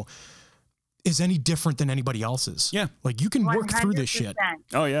scenario is any different than anybody else's. Yeah. Like you can work through this shit.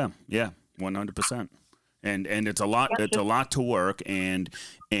 Oh yeah. Yeah. 100%. And it's a lot, it's a lot to work, and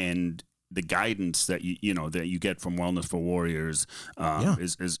the guidance that you get from Wellness for Warriors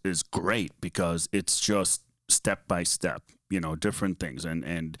is great, because it's just step by step, different things,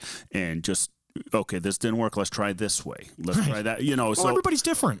 and just, okay, this didn't work, let's try this way, let's try that, so everybody's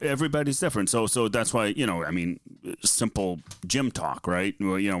different. So that's why, simple gym talk, right?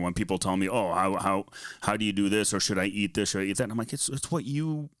 When people tell me, oh, how do you do this, or should I eat this, or eat that, I'm like, it's what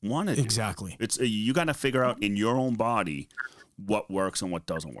you want to do. Exactly. It's you got to figure out in your own body what works and what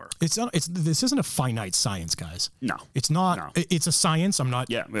doesn't work. This isn't a finite science, guys. No, it's not. No. It's a science. I'm not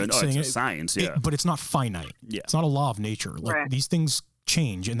saying it's a science. Yeah, but it's not finite. Yeah, it's not a law of nature. Like these things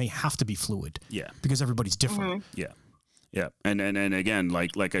change and they have to be fluid. Yeah, because everybody's different. Yeah, yeah, and again,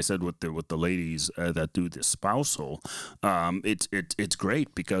 like I said with the ladies that do the spousal, it's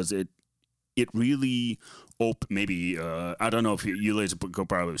great because it really maybe I don't know if you ladies could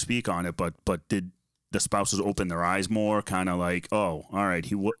probably speak on it, but did the spouses open their eyes more, kind of like, oh, all right,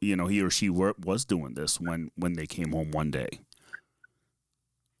 he or she was doing this when they came home one day.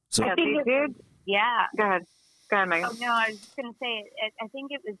 So I think it did. Yeah. Go ahead, Megan. Oh, no, I was just going to say, I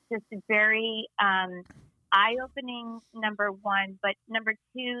think it was just a very eye-opening, number one, but number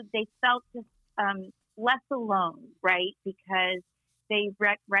two, they felt just less alone, right? Because they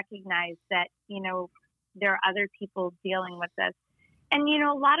recognized that, there are other people dealing with this. And,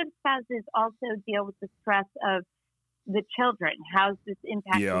 a lot of spouses also deal with the stress of the children. How's this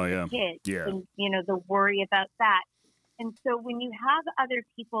impacting the kids? Yeah. And, the worry about that. And so when you have other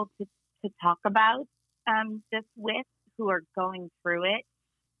people to talk about this with, who are going through it,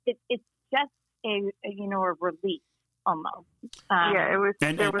 it's just a relief almost. It was.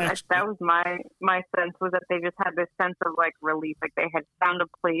 That was my sense, was that they just had this sense of like relief, like they had found a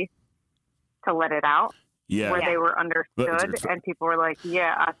place to let it out. where they were understood, and people were like,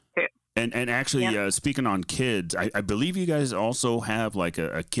 yeah, us too. And actually, speaking on kids, I believe you guys also have like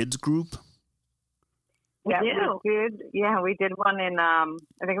a kids group. Yeah, we did. Yeah, we did one in I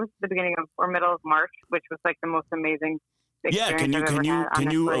think it was the beginning of or middle of March, which was like the most amazing. Yeah, can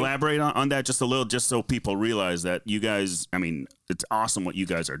you elaborate on that just a little, just so people realize that you guys? I mean, it's awesome what you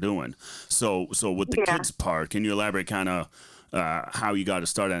guys are doing. So with the kids part, can you elaborate kind of how you got it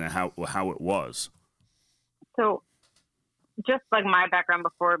started and how it was? So, just like my background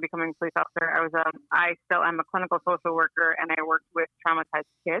before becoming a police officer, I still am a clinical social worker, and I worked with traumatized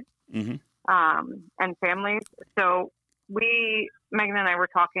kids and families. So Megan and I were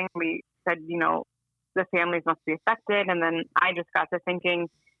talking. We said, the families must be affected. And then I just got to thinking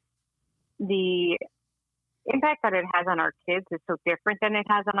the impact that it has on our kids is so different than it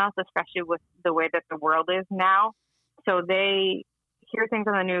has on us, especially with the way that the world is now. So they hear things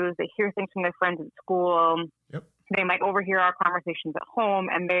on the news, they hear things from their friends at school. Yep. They might overhear our conversations at home,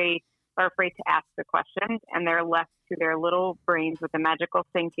 and they are afraid to ask the questions, and they're left to their little brains with the magical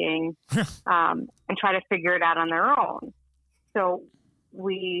thinking and try to figure it out on their own. So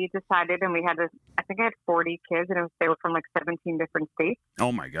we decided, and I think I had 40 kids, and they were from like 17 different states.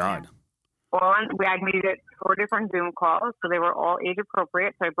 Oh my God. Well, I made it 4 different Zoom calls, so they were all age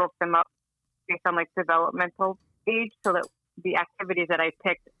appropriate. So I broke them up based on like developmental age, so that the activities that I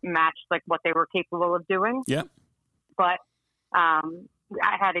picked matched like what they were capable of doing. Yeah. But I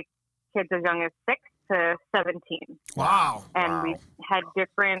had kids as young as 6 to 17. Wow. And we had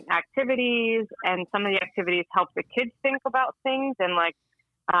different activities, and some of the activities helped the kids think about things. And like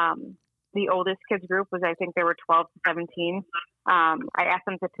the oldest kids group was, I think they were 12 to 17. I asked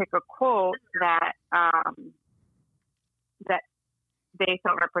them to pick a quote that they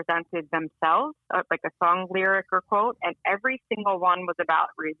felt represented themselves, like a song lyric or quote. And every single one was about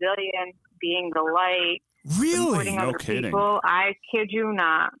resilience, being the light. Really? No kidding. People. I kid you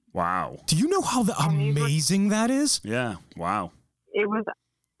not. Wow. Do you know how amazing that is? Yeah. Wow. It was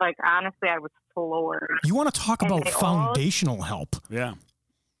like, honestly, I was floored. You want to talk about foundational help? Yeah.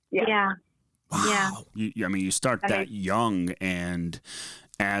 Yeah. Wow. Yeah. I mean, you start that young, and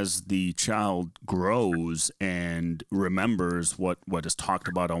as the child grows and remembers what is talked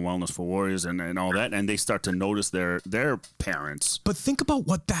about on Wellness for Warriors and all that, and they start to notice their parents. But think about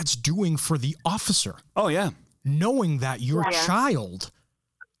what that's doing for the officer. Oh, yeah. Knowing that your child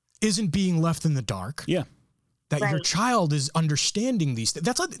isn't being left in the dark. Yeah. That your child is understanding these.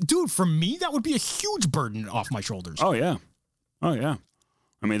 That's like, dude, for me, that would be a huge burden off my shoulders. Oh, yeah. Oh, yeah.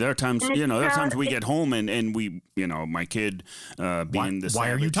 I mean, there are times, there are times we get home and we, my kid being the savage. Why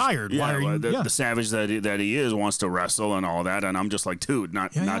are you tired? Yeah, the savage that he is wants to wrestle and all that. And I'm just like, dude,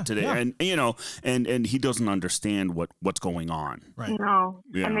 not today. Yeah. And he doesn't understand what's going on. Right. No.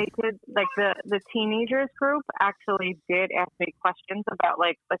 Yeah. And they did, like the teenagers group actually did ask me questions about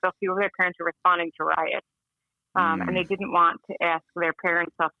like a few of their parents were responding to riots. And they didn't want to ask their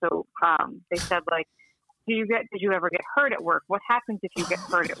parents stuff. So they said like, did you ever get hurt at work? What happens if you get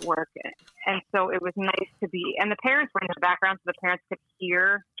hurt at work? And so it was nice to be, and the parents were in the background, so the parents could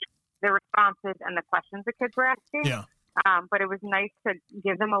hear the responses and the questions the kids were asking. Yeah. But it was nice to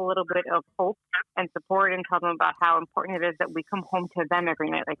give them a little bit of hope and support and tell them about how important it is that we come home to them every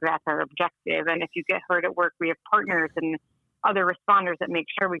night. Like that's our objective. And if you get hurt at work, we have partners and other responders that make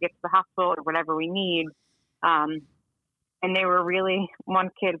sure we get to the hospital or whatever we need. And they were really, one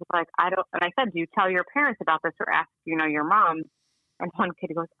kid was like, and I said, do you tell your parents about this or ask, your mom? And one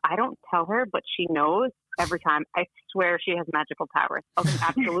kid goes, I don't tell her, but she knows every time. I swear she has magical powers. I was like,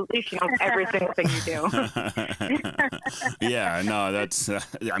 absolutely. She knows every single thing you do. Yeah, no, that's,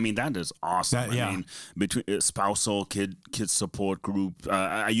 that is awesome. I mean, between spousal kids support group,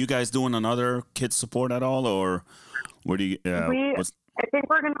 are you guys doing another kids support at all, or what do you, I think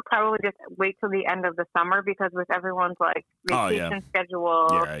we're going to probably just wait till the end of the summer because with everyone's like vacation schedule,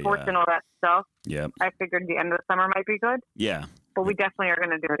 sports and all that stuff, I figured the end of the summer might be good. Yeah. But we definitely are going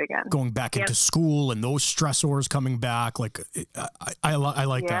to do it again. Going back into school and those stressors coming back, like I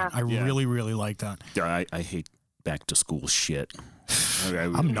like that. I really, really like that. I hate back to school shit.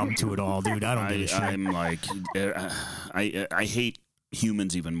 I'm numb to it all, dude. I don't give a shit. I'm like, I hate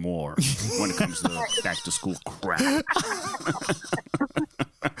humans even more when it comes to back to school crap.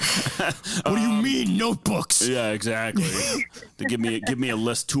 What do you mean notebooks? Yeah, exactly. To give me a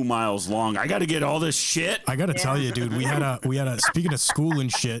list 2 miles long. I got to get all this shit. I got to tell you, dude, we had a speaking of school and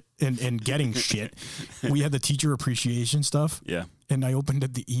shit and getting shit, we had the teacher appreciation stuff. Yeah. And I opened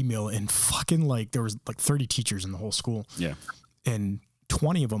up the email and fucking like there was like 30 teachers in the whole school. Yeah. And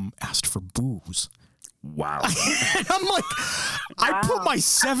 20 of them asked for booze. wow. And I'm like, I put my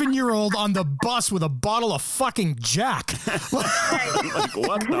 7-year-old on the bus with a bottle of fucking Jack. Like,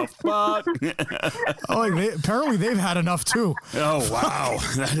 what the fuck? Apparently they've had enough too. Oh, wow.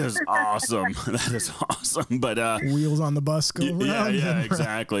 That is awesome. That is awesome. But wheels on the bus go round. Yeah,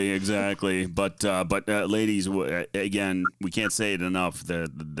 exactly. But ladies, again, we can't say it enough. The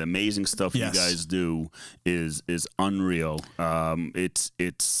amazing stuff you guys do is unreal. It's.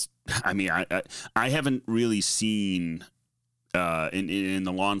 I mean, I haven't really seen in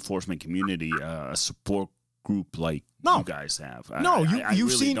the law enforcement community a support group like you guys have.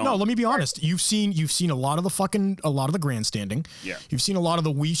 You've seen. No, let me be honest. You've seen a lot of the grandstanding. Yeah. You've seen a lot of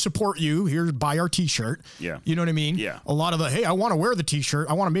the "we support you" here. Buy our T-shirt. Yeah. You know what I mean? Yeah. A lot of the "hey, I want to wear the T-shirt.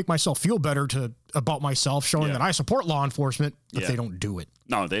 I want to make myself feel better about myself, showing that I support law enforcement." But they don't do it.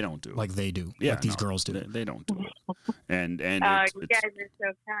 No, they don't do it like they do. Yeah, like these girls do. They don't do it. And you guys are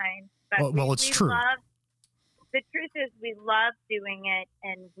so kind. But it's true. The truth is, we love doing it,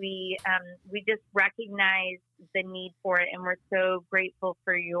 and we just recognize the need for it, and we're so grateful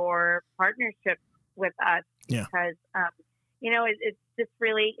for your partnership with us because it's just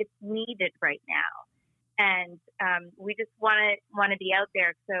really needed right now, and we just want to be out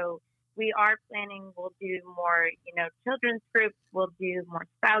there. So we are planning. We'll do more, children's groups. We'll do more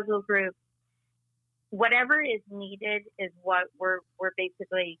spousal groups. Whatever is needed is what we're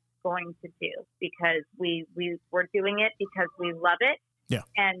basically going to do, because we're doing it because we love it. Yeah.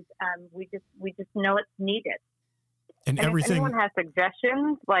 And we just know it's needed. And If everything. anyone has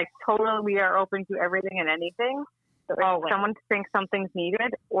suggestions, totally, we are open to everything and anything. So if someone thinks something's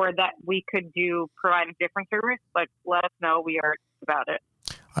needed or that we could provide a different service, let us know. We are about it.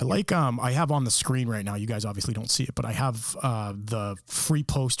 I like, I have on the screen right now, you guys obviously don't see it, but I have the free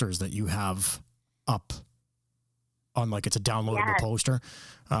posters that you have up on, it's a downloadable poster.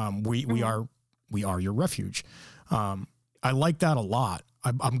 We are your refuge. I like that a lot.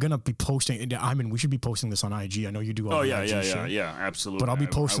 I'm going to be posting, we should be posting this on IG. I know you do all the IG shit. Yeah, absolutely. But I'll be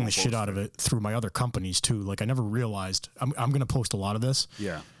posting the shit out of it through my other companies too. I never realized I'm going to post a lot of this.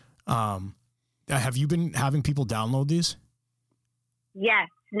 Yeah. Have you been having people download these? Yes.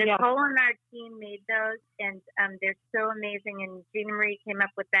 Nicole and our team made those, and they're so amazing. And Gina Marie came up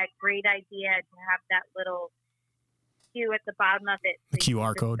with that great idea to have that little Q at the bottom of it. So the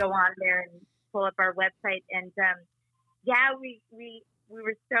QR code. Go on there and pull up our website. And we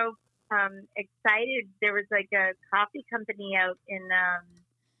were so excited. There was a coffee company out in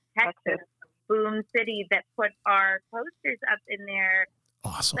Texas, Boom City, that put our posters up in their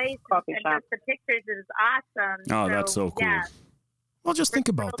awesome place. And just the pictures is awesome. Oh, that's so cool. Yeah. Well, just think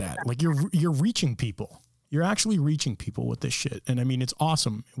about that. You're reaching people. You're actually reaching people with this shit. And I mean, it's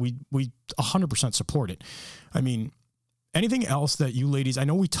awesome. We 100% support it. I mean, anything else that you ladies, I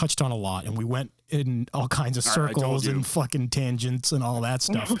know we touched on a lot and we went in all kinds of circles and fucking tangents and all that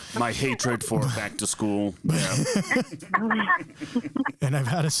stuff. My hatred for back to school. Yeah. And I've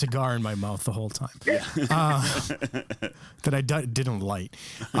had a cigar in my mouth the whole time that I didn't light.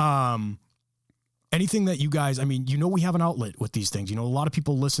 Anything that you guys, we have an outlet with these things. A lot of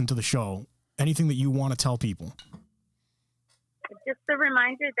people listen to the show. Anything that you want to tell people? Just a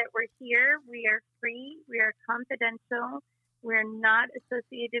reminder that we're here. We are free. We are confidential. We're not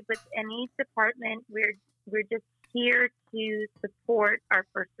associated with any department. We're just here to support our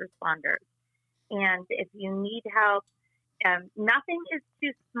first responders. And if you need help, nothing is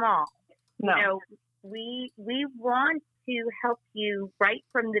too small. No. We want to help you right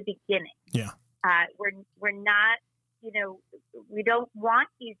from the beginning. Yeah. We're not, we don't want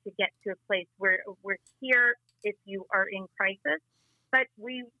you to get to a place where we're here if you are in crisis, but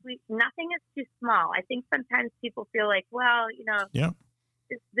we nothing is too small. I think sometimes people feel like,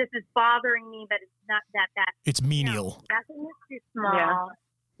 this is bothering me, but it's not that bad. It's menial. Nothing is too small,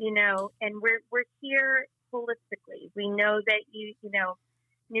 and we're here holistically. We know that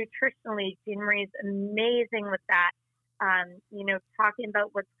nutritionally, Jean Marie's amazing with that. Talking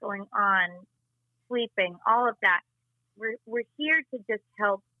about what's going on, sleeping, all of that. We're here to just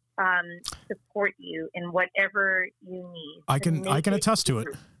help support you in whatever you need. I can attest to it.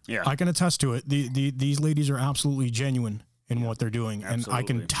 Yeah, I can attest to it. These ladies are absolutely genuine in what they're doing, absolutely. And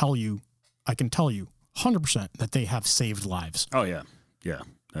I can tell you 100% that they have saved lives. Oh yeah,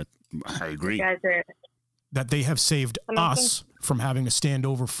 I agree. You guys are, that they have saved us from having to stand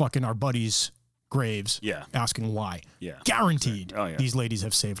over fucking our buddies' graves. Yeah, asking why. Yeah, guaranteed. Oh yeah, these ladies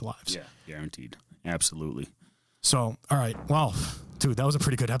have saved lives. Yeah, guaranteed. Absolutely. So, all right. Well, Dude, that was a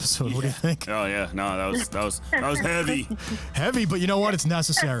pretty good episode. What do you think? Oh yeah, no, that was heavy. Heavy, but you know what? It's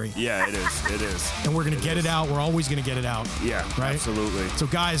necessary. Yeah, it is. And we're gonna get it out. We're always gonna get it out. Yeah, right. Absolutely. So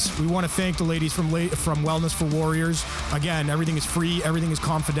guys, we want to thank the ladies from Wellness for Warriors. Again, everything is free. Everything is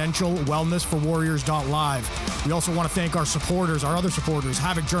confidential. Wellnessforwarriors.live. We also want to thank our supporters, our other supporters: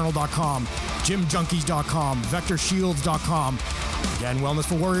 HavocJournal.com, GymJunkies.com, VectorShields.com. Again,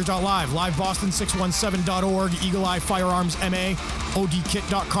 WellnessForWarriors.live, LiveBoston617.org, Eagle Eye Firearms MA,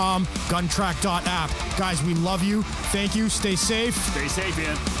 ODKit.com, Guntrack.app. Guys, we love you. Thank you. Stay safe. Stay safe,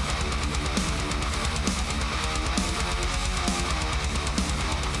 man.